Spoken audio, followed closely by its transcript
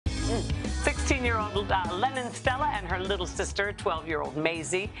16-year-old Lennon and Stella and her little sister, 12-year-old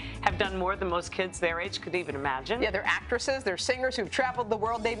Maisy, have done more than most kids their age could even imagine. Yeah, they're actresses, they're singers who've traveled the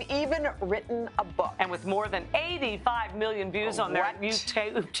world. They've even written a book. And with more than 85 million views on their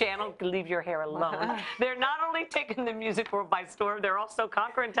YouTube channel, leave your hair alone. They're not only taking the music world by storm, they're also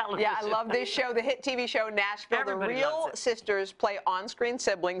conquering television. Yeah, I love this show, the hit TV show Nashville. Everybody the real loves it. sisters play on-screen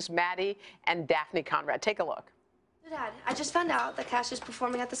siblings, Maddie and Daphne Conrad. Take a look. Dad, I just found out that Cash is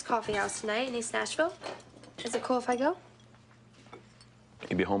performing at this coffee house tonight in East Nashville. Is it cool if I go?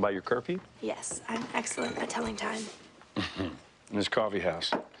 You be home by your curfew? Yes, I'm excellent at telling time. In this coffee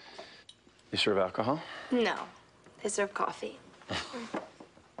house, you serve alcohol? No, they serve coffee.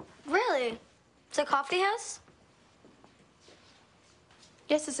 Really? It's a coffee house?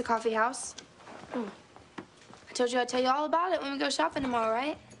 Yes, it's a coffee house. I told you I'd tell you all about it when we go shopping tomorrow,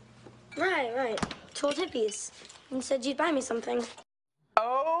 right? Right. Told hippies. You said you'd buy me something.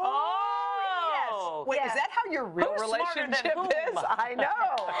 Oh, yes. Wait, is that how your real Who's smarter than relationship whom? is? I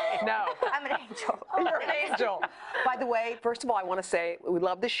know. No. I'm an angel. You're an angel. By the way, first of all, I want to say we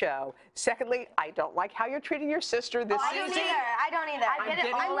love the show. Secondly, I don't like how you're treating your sister this I don't season. either. I get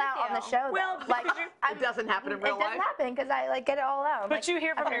it all out on the show. Well, though. Like, It doesn't happen in real life. It doesn't happen because I get it all out. But you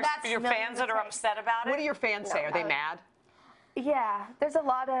hear from your fans that are upset about it? What do your fans say? Are they mad? Yeah, there's a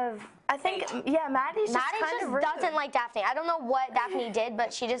lot of. I think. Yeah, Maddie's just kind of rude. Doesn't like Daphne. I don't know what Daphne did,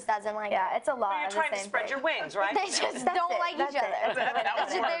 but she just doesn't like her. Yeah, it's a lot. Well, you're trying to spread your wings, right? They just don't like each other.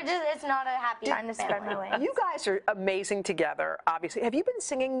 It's not a happy Trying to spread my wings. You guys are amazing together, obviously. Have you been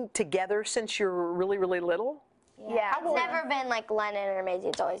singing together since you were really, really little? Yeah. It's never been like Lennon or Maisy.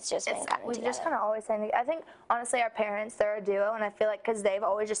 It's always just been kind of We've together. just kind of always sang together. I think, honestly, our parents, they're a duo, and I feel like because they've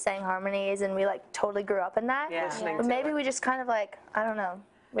always just sang harmonies, and we, like, totally grew up in that. Yeah. But maybe we just kind of, like, I don't know.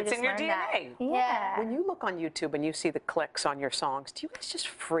 We It's just in your learned DNA. That. Yeah. When you look on YouTube and you see the clicks on your songs, do you guys just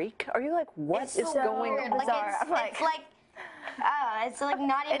freak? Are you like, what is going weird. on? Bizarre. It's like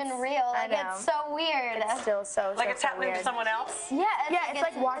not even real. Like it's so weird. It's still so Like it's happening weird. to someone else? Yeah, it's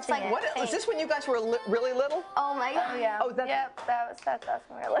like watching it. What, was this when you guys were really little? Oh my god. Oh, yeah. Oh, that's- Yep, that's us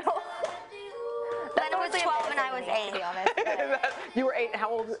when we were little. Lennon was 12 and I was 8. To be honest. You were 8. How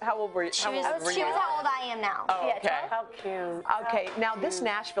old were you? She was how old I am now. Oh, okay. How cute. Okay, now this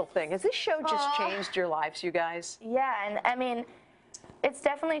Nashville thing, has this show just changed your lives, you guys? Yeah, and I mean, it's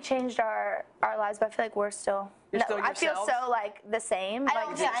definitely changed our lives, but I feel like we're still. You're still I feel yourselves? so like the same. I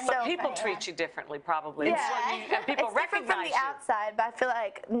don't feel any But so people funny. treat you differently, probably. Yeah. And people It's different recognize from the you. outside, but I feel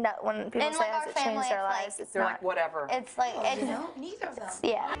like when people In, say like, our it family, changed their it's lives, like- it's They're not. like, whatever. It's like it's Neither of them.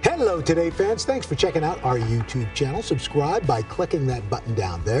 yeah. Hello, Today fans. Thanks for checking out our YouTube channel. Subscribe by clicking that button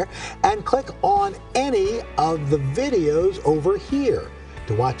down there and click on any of the videos over here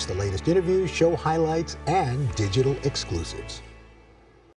to watch the latest interviews, show highlights, and digital exclusives.